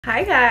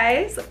Hi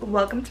guys,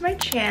 welcome to my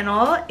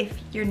channel. If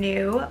you're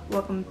new,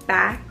 welcome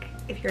back.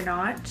 If you're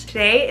not,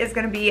 today is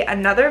going to be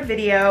another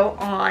video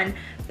on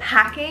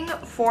packing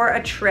for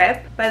a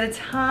trip. By the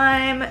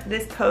time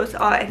this posts,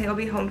 I think I'll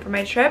be home for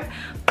my trip,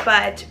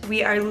 but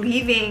we are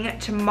leaving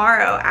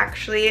tomorrow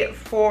actually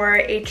for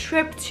a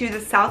trip to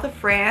the south of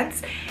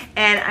France,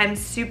 and I'm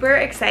super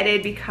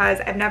excited because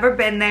I've never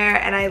been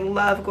there and I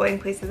love going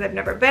places I've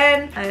never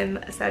been. I'm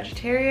a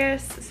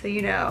Sagittarius, so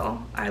you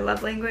know our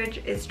love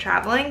language is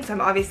traveling, so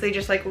I'm obviously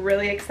just like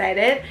really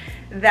excited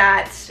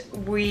that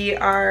we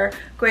are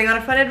going on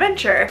a fun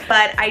adventure.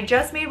 But I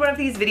just made one of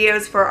these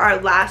videos for our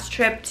last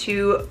trip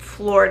to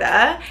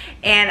Florida,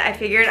 and I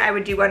figured I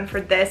would do one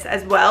for this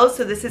as well.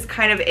 So this is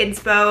kind of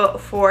inspo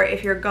for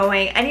if you're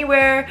going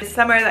anywhere this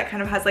summer that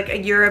kind of has like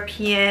a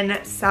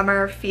European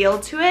summer feel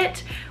to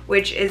it,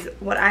 which is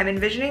what I'm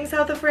envisioning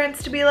south of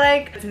France to be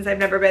like. Since I've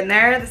never been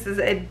there, this is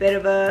a bit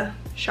of a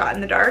shot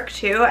in the dark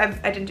too. I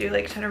didn't do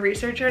like a ton of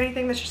research or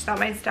anything. That's just not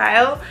my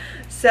style.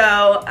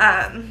 So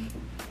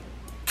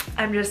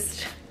I'm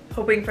just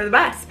hoping for the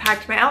best.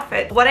 Packed my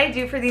outfit. What I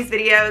do for these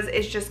videos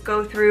is just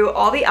go through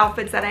all the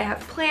outfits that I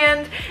have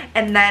planned,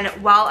 and then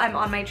while I'm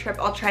on my trip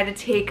I'll try to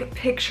take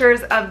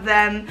pictures of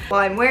them while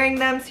I'm wearing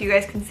them so you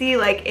guys can see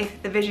like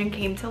if the vision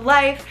came to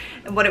life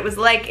and what it was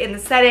like in the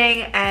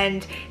setting,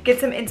 and get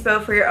some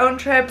inspo for your own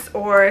trips,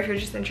 or if you're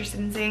just interested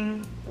in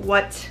seeing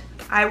what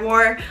I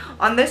wore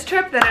on this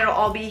trip, then it'll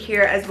all be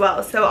here as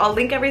well. So I'll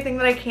link everything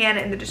that I can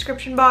in the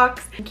description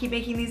box, and keep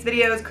making these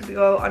videos because we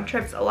go on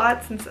trips a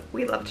lot since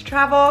we love to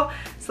travel.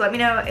 So let me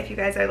know if you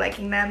guys are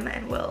liking them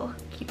and we'll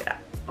keep it up.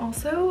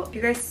 Also, if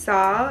you guys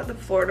saw the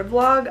Florida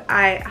vlog,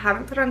 I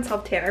haven't put on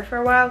self-tanner for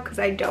a while because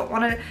I don't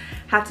want to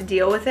have to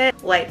deal with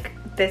it like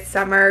this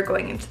summer,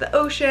 going into the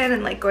ocean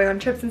and like going on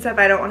trips and stuff.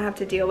 I don't want to have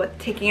to deal with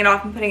taking it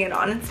off and putting it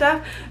on and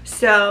stuff,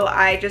 so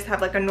I just have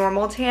like a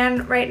normal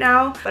tan right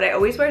now. But I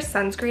always wear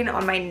sunscreen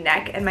on my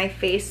neck and my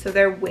face, so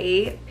they're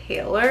way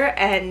paler,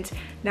 and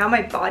now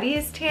my body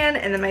is tan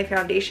and then my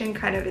foundation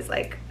kind of is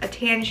like a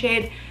tan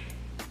shade.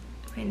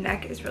 My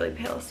neck is really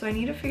pale, so I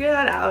need to figure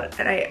that out,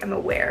 and I am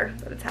aware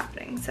that it's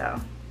happening, so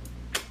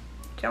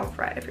don't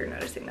fret if you're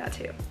noticing that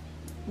too.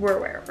 We're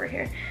aware over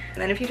here.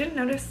 And then if you didn't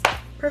notice,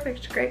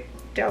 perfect, great.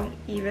 Don't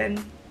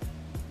even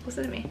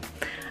listen to me.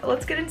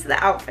 Let's get into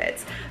the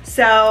outfits.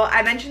 So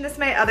I mentioned this in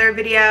my other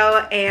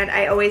video, and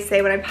I always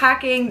say when I'm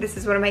packing, this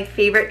is one of my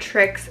favorite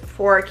tricks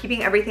for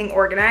keeping everything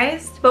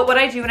organized. But what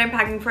I do when I'm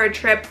packing for a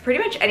trip,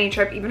 pretty much any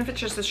trip, even if it's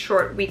just a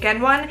short weekend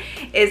one,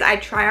 is I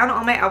try on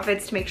all my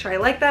outfits to make sure I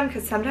like them,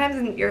 because sometimes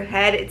in your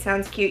head it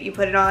sounds cute, you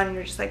put it on and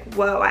you're just like,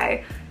 whoa,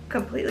 I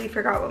completely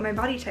forgot what my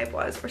body type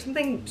was, or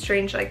something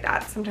strange like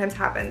that sometimes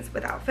happens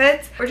with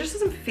outfits, or just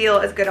doesn't feel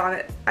as good on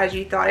it as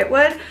you thought it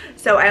would.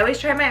 So I always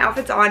try my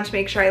outfits on to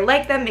make sure I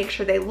like them, make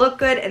sure they look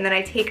good, and then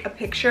I take a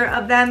picture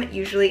of them,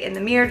 usually in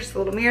the mirror, just a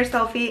little mirror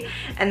selfie,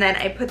 and then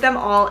I put them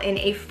all in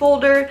a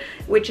folder,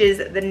 which is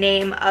the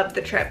name of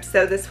the trip.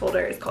 So this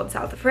folder is called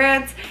South of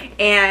France,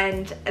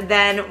 and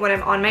then when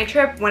I'm on my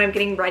trip, when I'm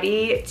getting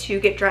ready to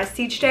get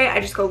dressed each day, I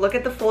just go look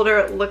at the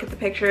folder, look at the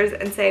pictures,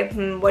 and say,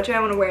 what do I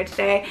want to wear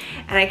today?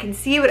 And I can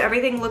see what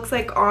everything looks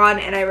like on,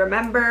 and I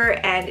remember,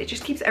 and it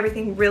just keeps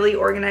everything really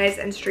organized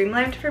and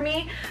streamlined for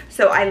me.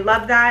 So I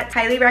love that.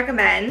 Highly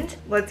recommend.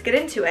 Let's get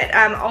into it.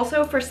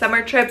 Also for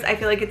summer trips, I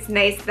feel like it's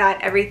nice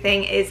that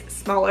everything is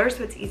smaller,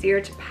 so it's easier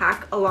to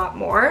pack a lot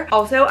more.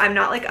 Also, I'm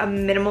not like a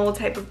minimal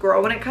type of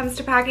girl when it comes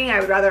to packing. I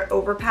would rather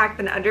overpack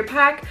than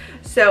underpack,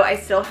 so I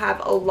still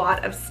have a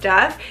lot of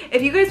stuff.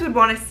 If you guys would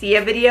want to see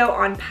a video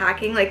on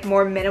packing like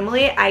more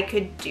minimally, I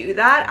could do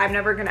that. I'm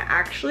never gonna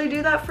actually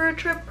do that for a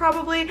trip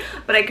probably,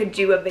 but I could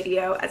do a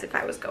video as if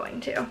I was going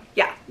to.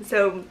 Yeah,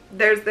 so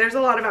there's a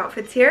lot of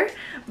outfits here,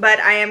 but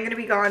I am gonna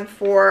be gone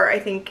for, I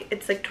think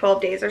it's like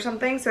 12 days or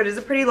something, so it is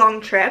a pretty long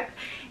trip,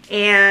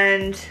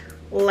 and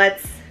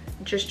let's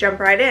just jump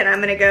right in. I'm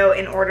gonna go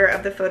in order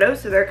of the photos,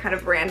 so they're kind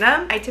of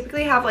random. I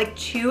typically have like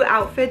 2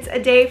 outfits a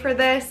day for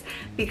this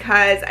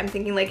because I'm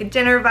thinking like a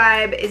dinner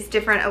vibe is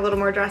different, a little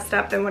more dressed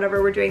up than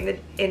whatever we're doing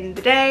in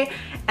the day.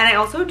 And I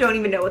also don't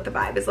even know what the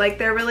vibe is like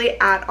there really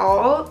at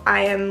all.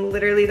 I am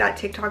literally that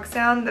TikTok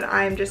sound that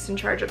I'm just in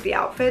charge of the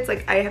outfits.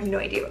 Like I have no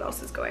idea what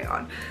else is going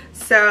on.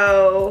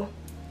 So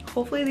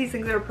hopefully these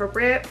things are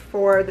appropriate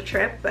for the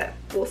trip, but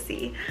we'll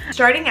see.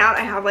 Starting out,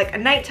 I have like a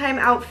nighttime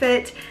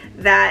outfit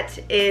that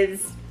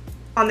is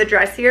on the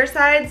dressier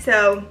side.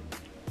 So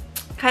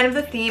kind of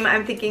the theme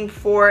I'm thinking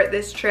for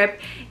this trip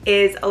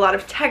is a lot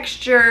of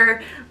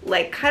texture,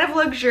 like kind of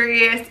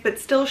luxurious but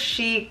still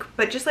chic,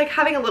 but just like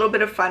having a little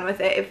bit of fun with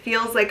it. It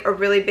feels like a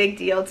really big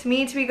deal to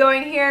me to be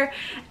going here,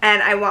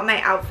 and I want my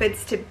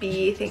outfits to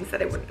be things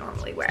that I wouldn't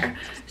normally wear.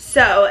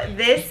 So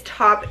this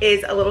top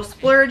is a little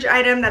splurge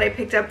item that I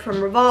picked up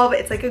from Revolve.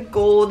 It's like a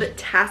gold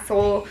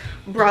tassel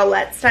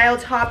bralette style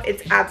top.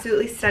 It's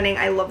absolutely stunning.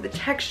 I love the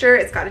texture.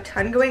 It's got a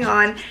ton going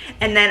on.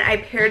 And then I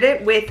paired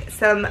it with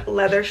some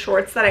leather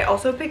shorts that I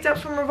also picked up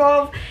from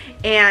Revolve,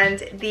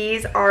 and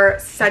these are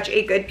such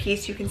a good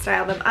piece. You can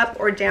style them them up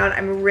or down.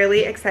 I'm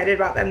really excited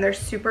about them. They're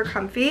super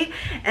comfy.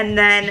 And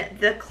then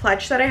the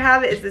clutch that I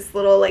have is this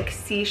little like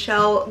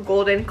seashell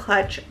golden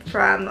clutch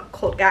from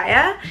Cult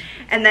Gaia.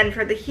 And then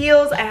for the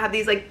heels, I have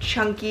these like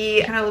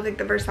chunky, kind of look like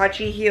the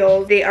Versace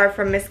heels. They are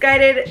from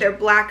Misguided. They're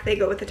black. They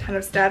go with a ton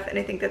of stuff, and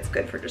I think that's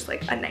good for just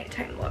like a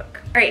nighttime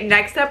look. All right,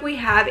 next up we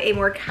have a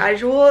more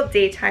casual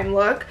daytime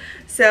look.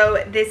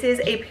 So this is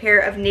a pair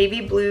of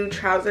navy blue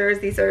trousers.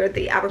 These are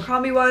the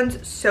Abercrombie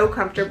ones, so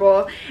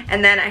comfortable.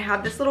 And then I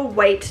have this little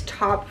white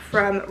top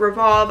from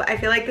Revolve. I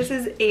feel like this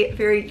is a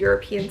very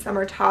European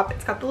summer top.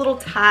 It's got the little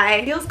tie.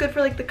 It feels good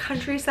for like the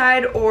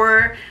countryside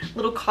or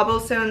little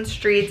cobblestone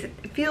streets.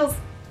 It feels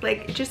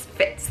like it just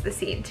fits the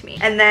scene to me.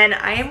 And then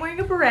I am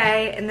wearing a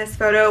beret in this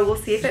photo. We'll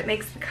see if it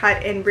makes the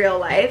cut in real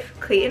life.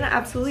 Clayton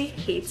absolutely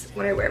hates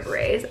when I wear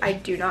berets. I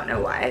do not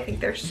know why. I think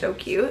they're so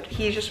cute.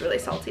 He's just really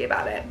salty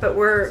about it. But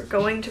we're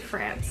going to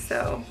France,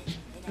 so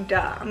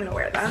duh, I'm gonna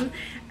wear them.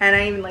 And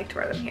I even like to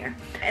wear them here.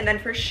 And then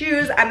for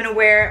shoes, I'm gonna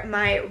wear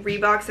my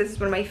Reeboks. This is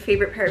one of my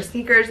favorite pair of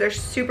sneakers. They're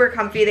super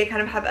comfy. They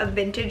kind of have a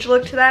vintage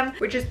look to them,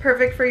 which is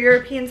perfect for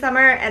European summer.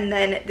 And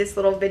then this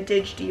little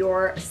vintage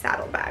Dior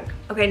saddlebag.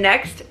 Okay,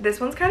 next, this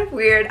one's kind of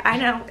weird. I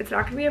know, it's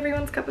not gonna be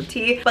everyone's cup of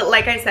tea, but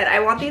like I said, I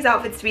want these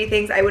outfits to be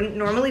things I wouldn't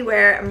normally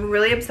wear. I'm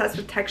really obsessed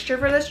with texture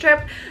for this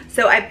trip.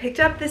 So I picked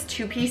up this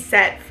two-piece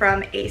set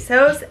from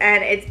ASOS,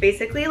 and it's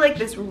basically like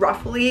this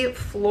ruffly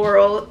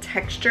floral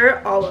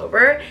texture all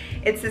over.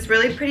 It's this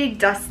really pretty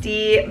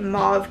dusty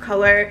mauve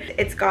color.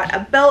 It's got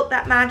a belt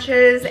that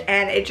matches,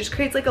 and it just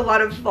creates like a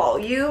lot of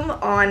volume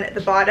on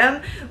the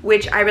bottom,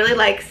 which I really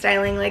like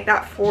styling like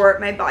that for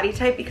my body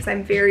type because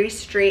I'm very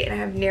straight and I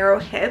have narrow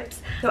hips.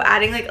 So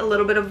adding like a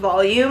little bit of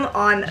volume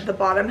on the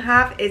bottom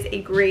half is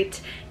a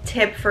great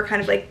tip for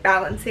kind of like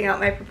balancing out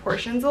my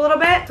proportions a little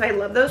bit. So I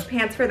love those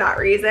pants for that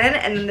reason.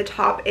 And then the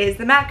top is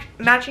the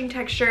matching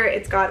texture.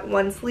 It's got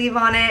one sleeve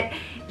on it,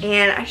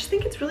 and I just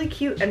think it's really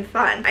cute and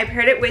fun. I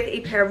paired it with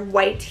a pair of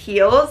white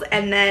heels,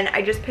 and then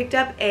I just picked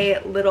up a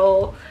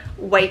little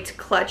white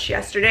clutch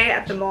yesterday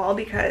at the mall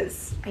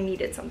because I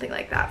needed something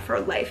like that for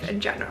life in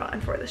general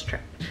and for this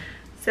trip.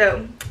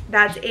 So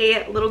that's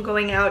a little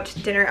going out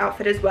dinner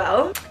outfit as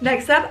well.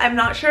 Next up, I'm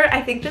not sure,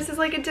 I think this is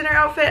like a dinner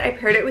outfit. I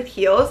paired it with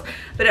heels,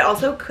 but it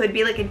also could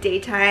be like a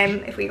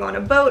daytime if we go on a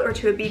boat or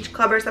to a beach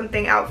club or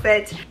something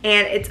outfit.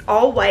 And it's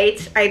all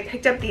white. I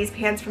picked up these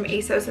pants from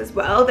ASOS as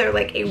well. They're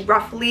like a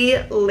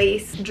ruffly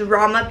lace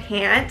drama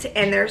pant,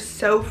 and they're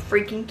so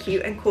freaking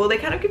cute and cool. They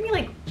kind of give me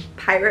like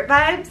pirate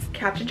vibes.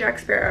 Captain Jack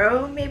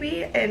Sparrow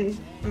maybe in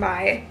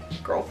my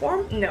girl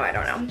form. No, I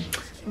don't know.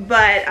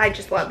 But I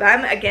just love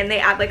them. Again, they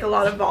add like a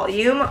lot of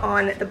volume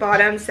on the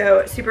bottom,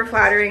 so super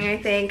flattering, I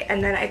think.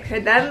 And then I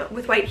paired them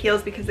with white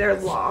heels because they're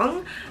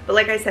long, but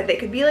like I said, they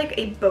could be like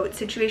a boat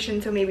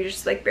situation, so maybe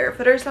just like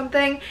barefoot or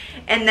something.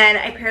 And then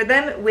I paired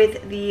them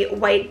with the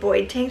white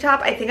Boyd tank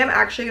top. I think I'm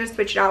actually gonna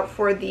switch it out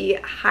for the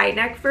high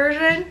neck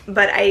version,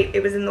 but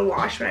it was in the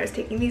wash when I was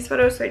taking these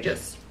photos, so I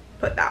just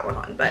put that one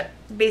on, but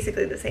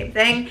basically the same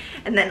thing.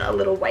 And then a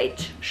little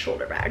white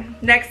shoulder bag.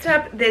 Next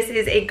up, this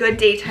is a good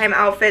daytime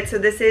outfit. So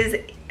this is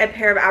a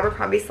pair of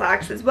Abercrombie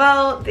slacks as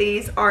well.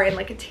 These are in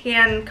like a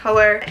tan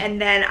color.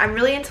 And then I'm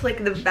really into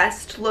like the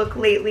vest look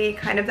lately,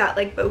 kind of that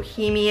like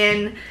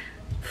bohemian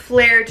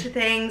flair to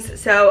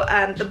things. So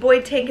the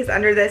Boyd tank is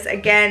under this.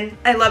 Again,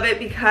 I love it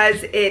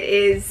because it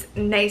is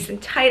nice and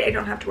tight. I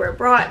don't have to wear a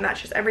bra. It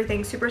matches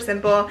everything, super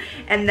simple.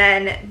 And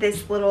then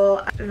this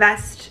little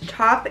vest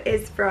top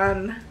is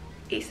from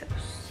ASOS.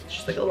 It's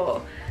just like a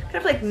little kind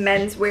of like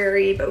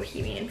mensweary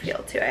bohemian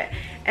feel to it.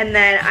 And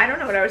then I don't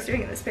know what I was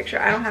doing in this picture.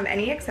 I don't have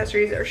any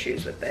accessories or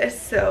shoes with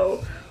this,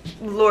 so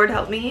Lord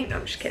help me. No,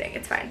 I'm just kidding,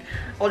 it's fine.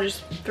 I'll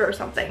just throw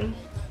something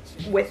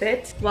with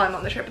it while I'm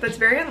on the trip, but that's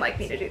very unlike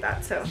me to do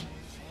that, so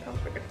that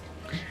was weird.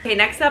 Okay,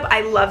 next up,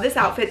 I love this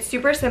outfit.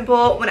 Super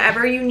simple.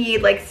 Whenever you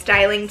need like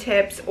styling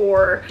tips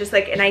or just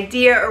like an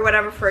idea or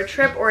whatever for a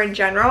trip or in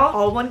general,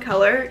 all one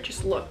color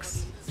just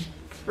looks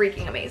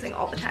freaking amazing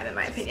all the time in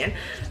my opinion.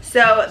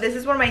 So this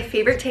is one of my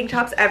favorite tank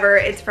tops ever.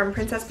 It's from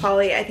Princess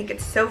Polly. I think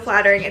it's so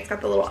flattering. It's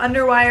got the little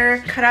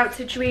underwire cutout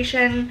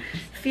situation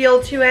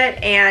feel to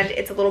it, and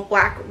it's a little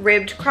black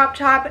ribbed crop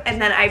top.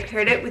 And then I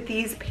paired it with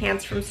these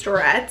pants from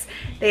Storettes.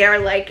 They are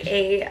like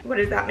a, what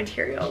is that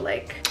material?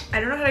 Like, I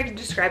don't know how to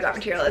describe that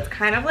material. It's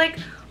kind of like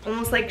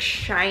almost like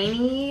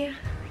shiny,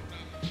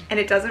 and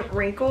it doesn't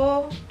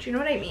wrinkle. Do you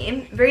know what I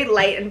mean? Very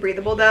light and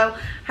breathable though.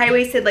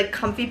 High-waisted, like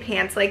comfy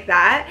pants like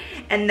that.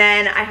 And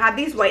then I have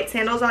these white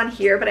sandals on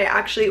here, but I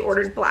actually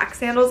ordered black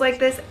sandals like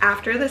this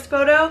after this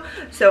photo.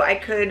 So I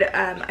could,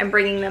 I'm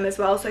bringing them as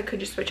well, so I could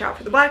just switch out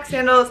for the black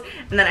sandals.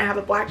 And then I have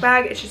a black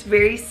bag. It's just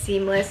very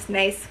seamless,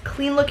 nice,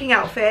 clean looking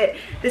outfit.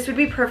 This would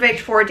be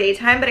perfect for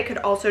daytime, but it could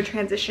also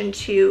transition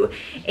to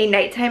a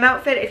nighttime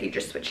outfit if you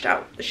just switched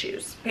out the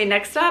shoes. Okay,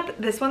 next up,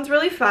 this one's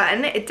really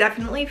fun. It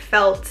definitely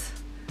felt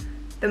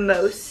the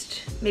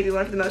most, maybe one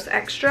of the most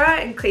extra,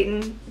 and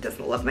Clayton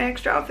doesn't love my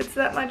extra outfits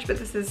that much, but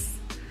this is,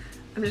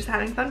 I'm just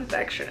having fun with the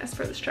extraness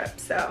for this trip.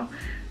 So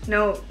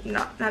no,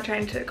 not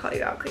trying to call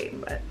you out, Clayton,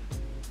 but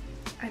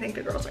I think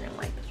the girls are gonna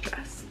like this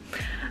dress.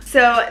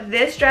 So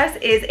this dress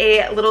is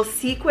a little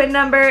sequin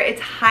number.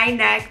 It's high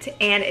necked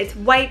and it's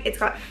white. It's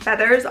got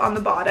feathers on the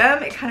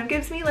bottom. It kind of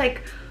gives me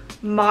like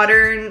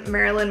modern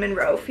Marilyn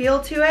Monroe feel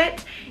to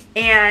it.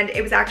 And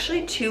it was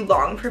actually too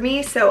long for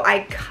me, so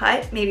I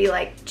cut maybe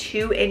like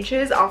 2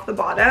 inches off the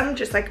bottom,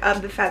 just like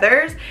of the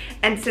feathers.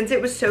 And since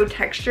it was so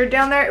textured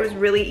down there, it was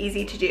really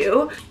easy to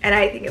do. And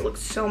I think it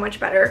looks so much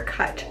better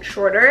cut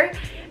shorter.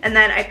 And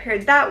then I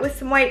paired that with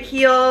some white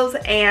heels,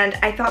 and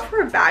I thought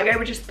for a bag I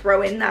would just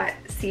throw in that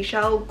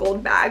seashell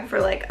gold bag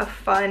for like a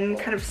fun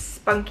kind of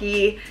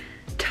spunky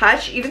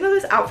touch. Even though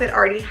this outfit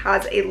already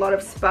has a lot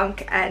of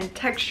spunk and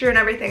texture and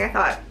everything, I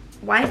thought,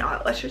 why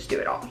not? Let's just do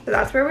it all. So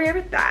that's where we are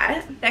with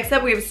that. Next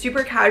up, we have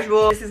super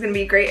casual. This is gonna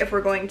be great if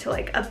we're going to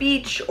like a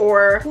beach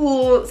or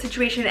pool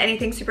situation,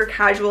 anything super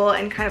casual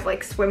and kind of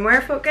like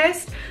swimwear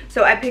focused.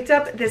 So I picked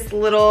up this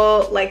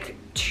little like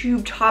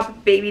tube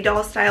top baby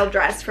doll style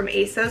dress from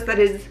ASOS that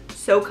is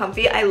so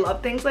comfy. I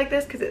love things like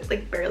this because it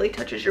like barely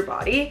touches your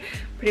body.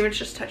 Pretty much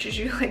just touches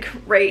you like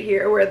right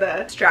here where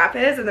the strap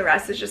is, and the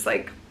rest is just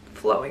like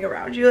flowing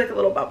around you like a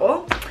little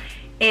bubble.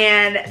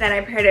 And then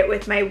I paired it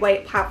with my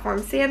white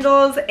platform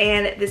sandals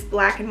and this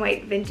black and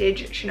white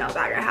vintage Chanel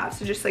bag I have.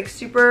 So just like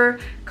super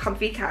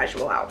comfy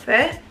casual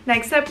outfit.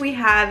 Next up we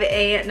have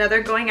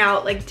another going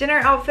out like dinner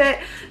outfit.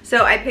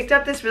 So I picked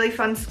up this really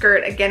fun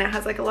skirt. Again, it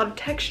has like a lot of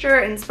texture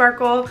and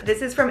sparkle.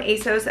 This is from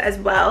ASOS as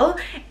well.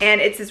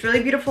 And it's this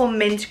really beautiful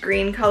mint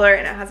green color,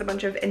 and it has a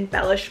bunch of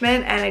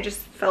embellishment, and I just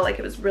felt like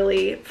it was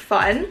really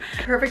fun.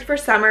 Perfect for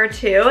summer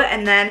too.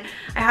 And then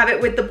I have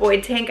it with the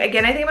Boyd tank.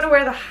 Again, I think I'm gonna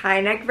wear the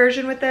high neck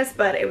version with this,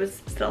 but it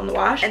was still in the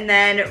wash. And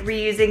then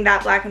reusing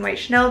that black and white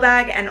Chanel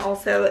bag, and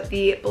also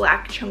the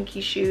black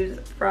chunky shoes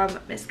from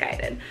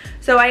Misguided.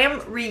 So I am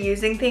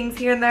reusing things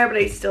here and there, but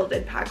I still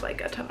did pack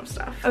like a ton of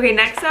stuff. Okay,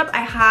 next up I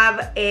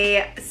have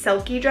a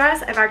silky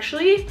dress. I've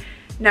actually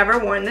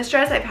never worn this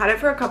dress. I've had it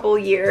for a couple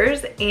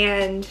years,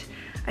 and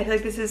I feel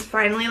like this is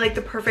finally like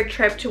the perfect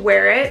trip to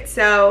wear it.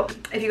 So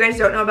if you guys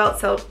don't know about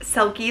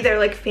Selkie, they're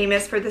like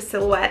famous for the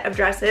silhouette of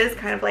dresses,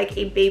 kind of like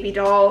a baby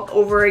doll,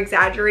 over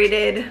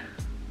exaggerated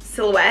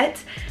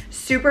silhouette.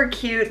 Super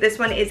cute. This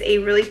one is a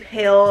really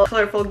pale,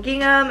 colorful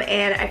gingham,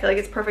 and I feel like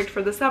it's perfect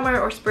for the summer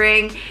or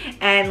spring,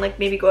 and like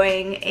maybe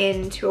going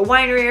into a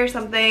winery or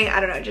something. I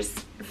don't know, it just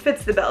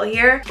fits the bill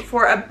here.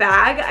 For a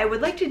bag, I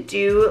would like to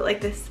do like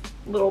this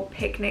little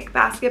picnic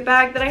basket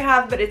bag that I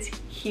have, but it's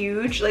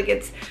huge. Like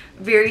it's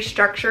very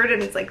structured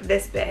and it's like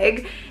this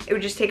big. It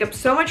would just take up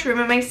so much room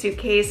in my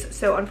suitcase.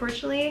 So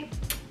unfortunately,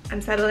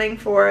 I'm settling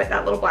for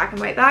that little black and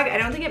white bag. I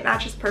don't think it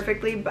matches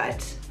perfectly, but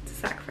it's a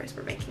sacrifice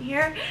we're making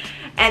here.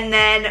 And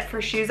then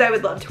for shoes, I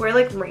would love to wear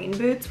like rain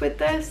boots with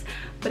this,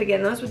 but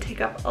again, those would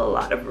take up a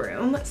lot of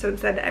room. So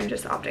instead, I'm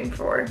just opting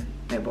for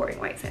my boring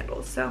white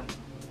sandals. So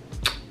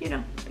you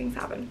know, things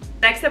happen.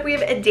 Next up, we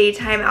have a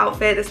daytime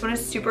outfit. This one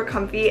is super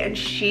comfy and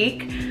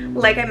chic.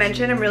 Like I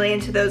mentioned, I'm really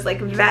into those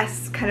like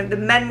vests, kind of the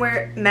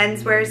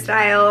menswear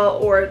style,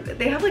 or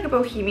they have like a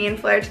bohemian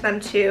flair to them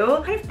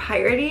too. Kind of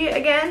piratey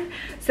again.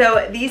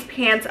 So these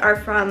pants are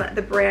from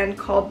the brand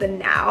called The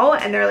Now,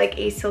 and they're like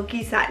a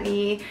silky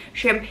satiny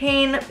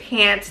champagne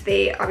pant.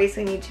 They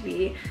obviously need to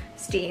be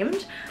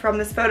steamed from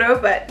this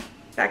photo, but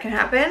that can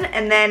happen.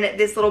 And then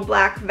this little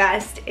black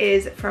vest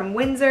is from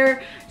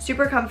Windsor,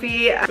 super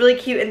comfy, really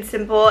cute and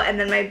simple. And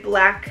then my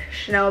black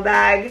Chanel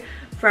bag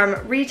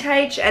from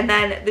Retouch. And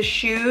then the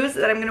shoes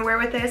that I'm gonna wear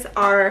with this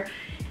are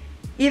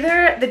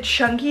either the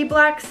chunky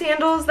black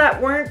sandals that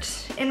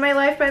weren't in my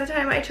life by the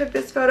time I took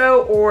this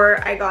photo,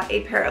 or I got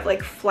a pair of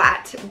like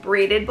flat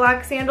braided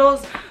black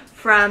sandals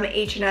from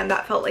H&M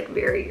that felt like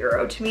very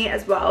Euro to me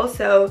as well.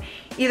 So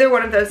either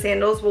one of those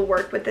sandals will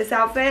work with this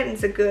outfit, and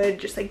it's a good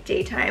just like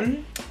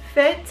daytime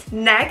fit.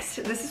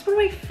 Next, this is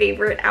one of my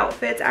favorite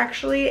outfits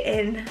actually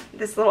in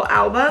this little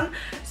album.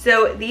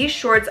 So these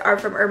shorts are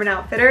from Urban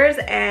Outfitters,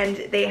 and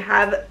they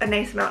have a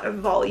nice amount of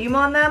volume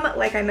on them,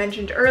 like I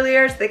mentioned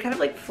earlier, so they kind of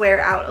like flare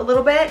out a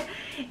little bit,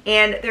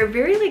 and they're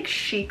very like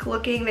chic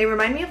looking. They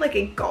remind me of like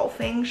a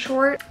golfing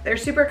short. They're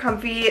super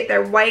comfy.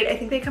 They're white. I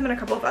think they come in a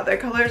couple of other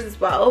colors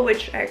as well,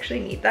 which I actually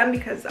need them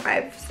because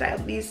I've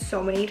styled these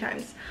so many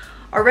times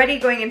already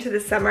going into the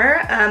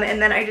summer.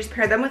 And then I just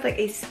paired them with like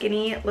a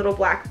skinny little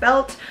black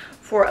belt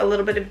for a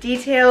little bit of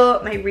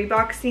detail. My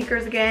Reebok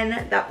sneakers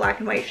again, that black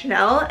and white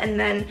Chanel. And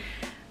then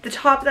the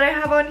top that I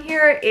have on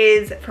here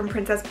is from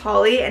Princess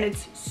Polly, and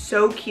it's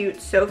so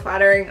cute, so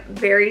flattering,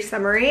 very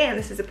summery, and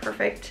this is a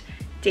perfect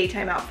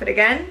daytime outfit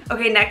again.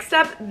 Okay, next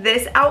up,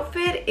 this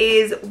outfit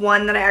is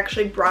one that I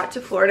actually brought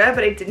to Florida,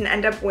 but I didn't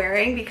end up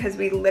wearing because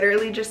we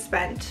literally just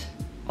spent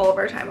all of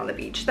our time on the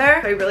beach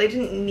there. So I really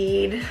didn't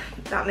need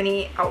that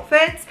many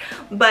outfits,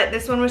 but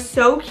this one was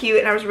so cute,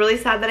 and I was really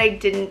sad that I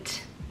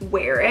didn't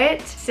wear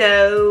it.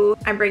 So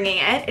I'm bringing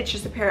it. It's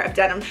just a pair of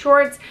denim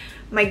shorts,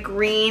 my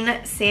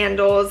green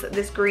sandals,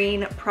 this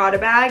green Prada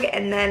bag,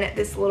 and then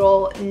this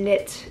little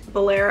knit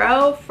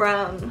bolero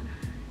from,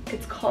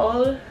 it's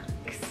called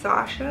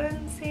Sasha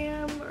and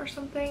Sam or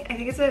something. I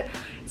think it's an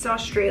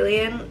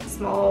Australian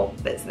small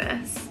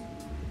business.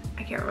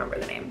 I can't remember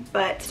the name,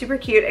 but super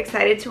cute.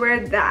 Excited to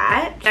wear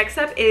that. Next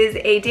up is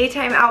a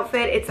daytime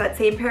outfit. It's that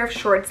same pair of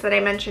shorts that I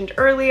mentioned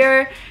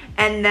earlier,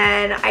 and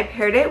then I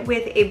paired it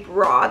with a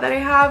bra that I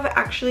have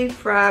actually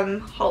from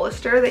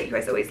Hollister that you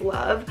guys always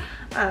love.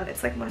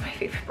 It's like one of my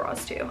favorite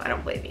bras too. I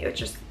don't blame you. It's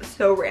just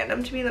so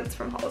random to me that it's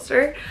from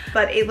Hollister.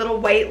 But a little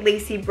white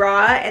lacy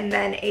bra and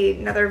then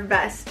another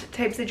vest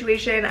type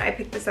situation. I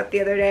picked this up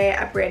the other day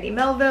at Brandy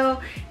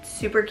Melville.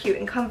 Super cute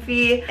and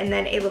comfy, and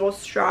then a little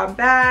straw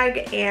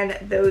bag, and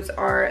those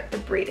are the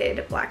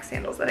braided black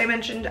sandals that I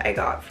mentioned I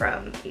got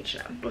from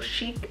H&M. Little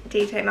chic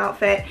daytime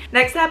outfit.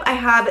 Next up, I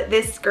have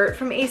this skirt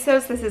from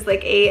ASOS. This is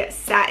like a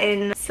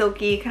satin,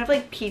 silky, kind of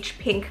like peach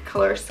pink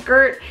color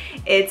skirt.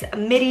 It's a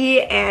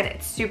midi and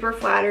it's super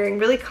flattering,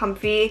 really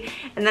comfy.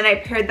 And then I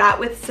paired that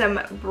with some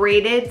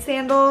braided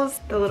sandals,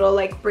 the little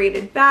like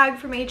braided bag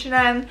from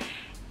H&M,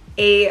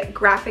 a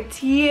graphic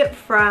tee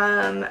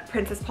from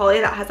Princess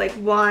Polly that has like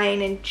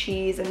wine and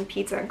cheese and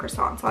pizza and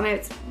croissants on it.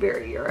 It's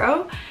very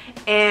Euro.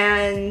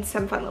 And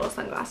some fun little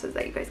sunglasses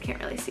that you guys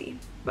can't really see,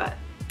 but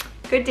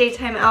good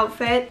daytime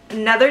outfit.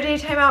 Another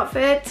daytime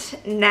outfit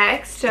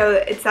next. So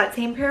it's that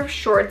same pair of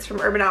shorts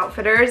from Urban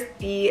Outfitters,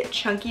 the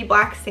chunky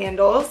black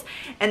sandals,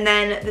 and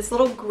then this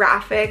little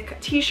graphic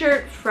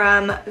t-shirt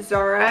from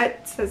Zara.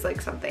 It says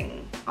like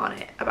something on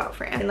it about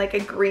France in like a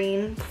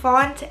green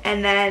font,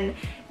 and then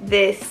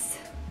this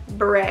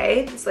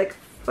beret, this like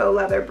faux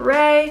leather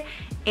beret,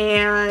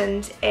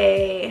 and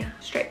a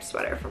striped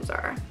sweater from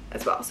Zara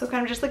as well. So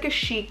kind of just like a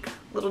chic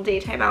little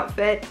daytime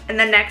outfit. And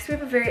then next we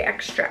have a very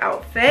extra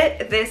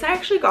outfit. This I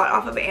actually got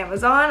off of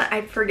Amazon.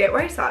 I forget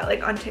where I saw it,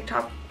 like on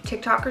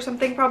TikTok or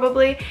something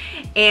probably.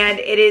 And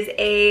it is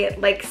a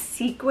like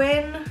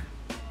sequin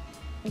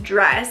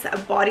dress, a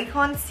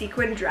bodycon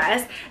sequin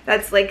dress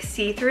that's like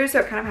see-through, so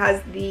it kind of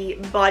has the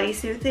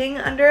bodysuit thing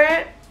under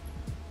it.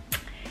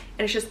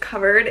 And it's just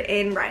covered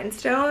in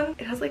rhinestone.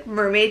 It has like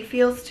mermaid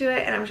feels to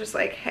it, and I'm just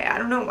like, hey, I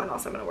don't know when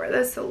else I'm gonna wear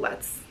this, so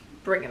let's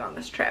bring it on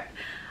this trip.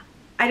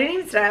 I didn't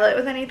even style it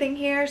with anything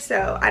here,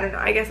 so I don't know.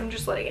 I guess I'm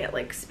just letting it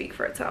like speak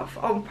for itself.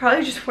 I'll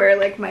probably just wear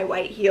like my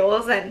white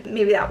heels and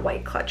maybe that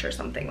white clutch or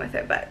something with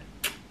it, but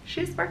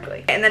she's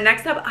sparkly. And then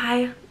next up,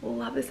 I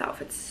love this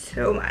outfit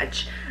so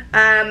much.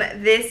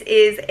 This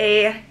is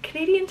a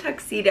Canadian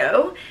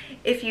tuxedo,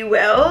 if you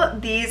will.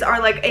 These are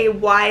like a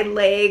wide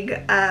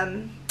leg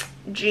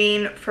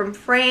jean from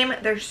Frame.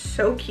 They're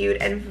so cute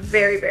and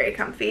very, very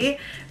comfy.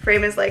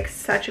 Frame is like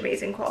such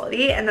amazing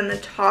quality. And then the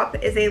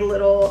top is a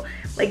little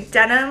like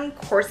denim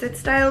corset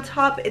style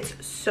top. It's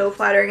so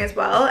flattering as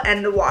well,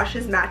 and the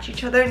washes match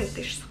each other and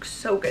they just look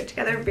so good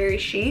together, very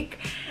chic.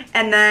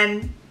 And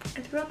then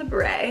I threw on the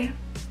beret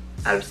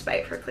out of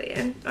spite for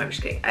Clayton. No, I'm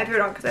just kidding. I threw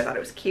it on because I thought it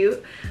was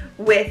cute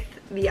with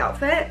the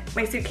outfit.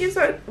 My suitcase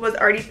was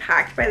already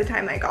packed by the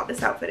time I got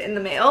this outfit in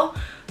the mail,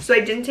 so I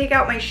didn't take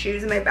out my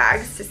shoes and my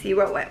bags to see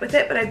what went with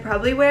it, but I'd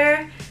probably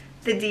wear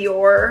the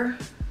Dior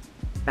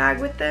bag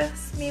with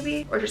this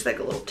maybe, or just like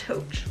a little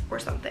tote or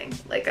something.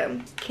 Like a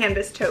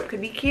canvas tote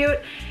could be cute,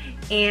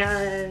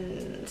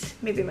 and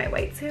maybe my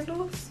white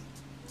sandals.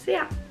 So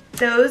yeah,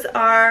 those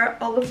are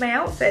all of my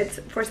outfits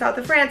for South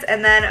of France.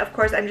 And then of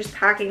course I'm just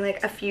packing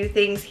like a few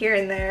things here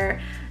and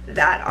there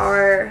that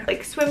are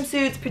like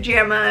swimsuits,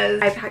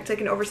 pajamas. I packed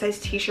like an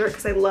oversized t-shirt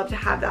because I love to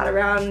have that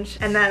around,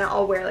 and then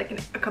I'll wear like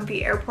a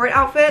comfy airport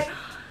outfit,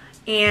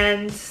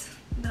 and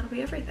that'll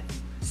be everything.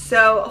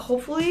 So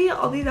hopefully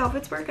all these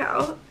outfits work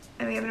out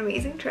and we have an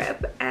amazing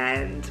trip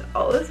and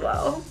all is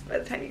well by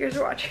the time you guys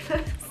are watching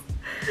this.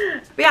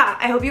 But yeah,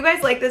 I hope you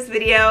guys like this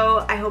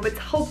video. I hope it's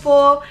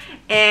helpful,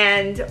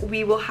 and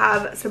we will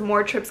have some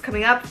more trips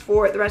coming up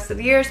for the rest of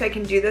the year so I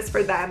can do this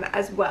for them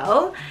as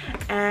well.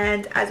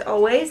 And as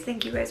always,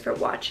 thank you guys for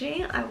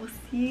watching. I will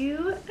see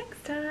you next time.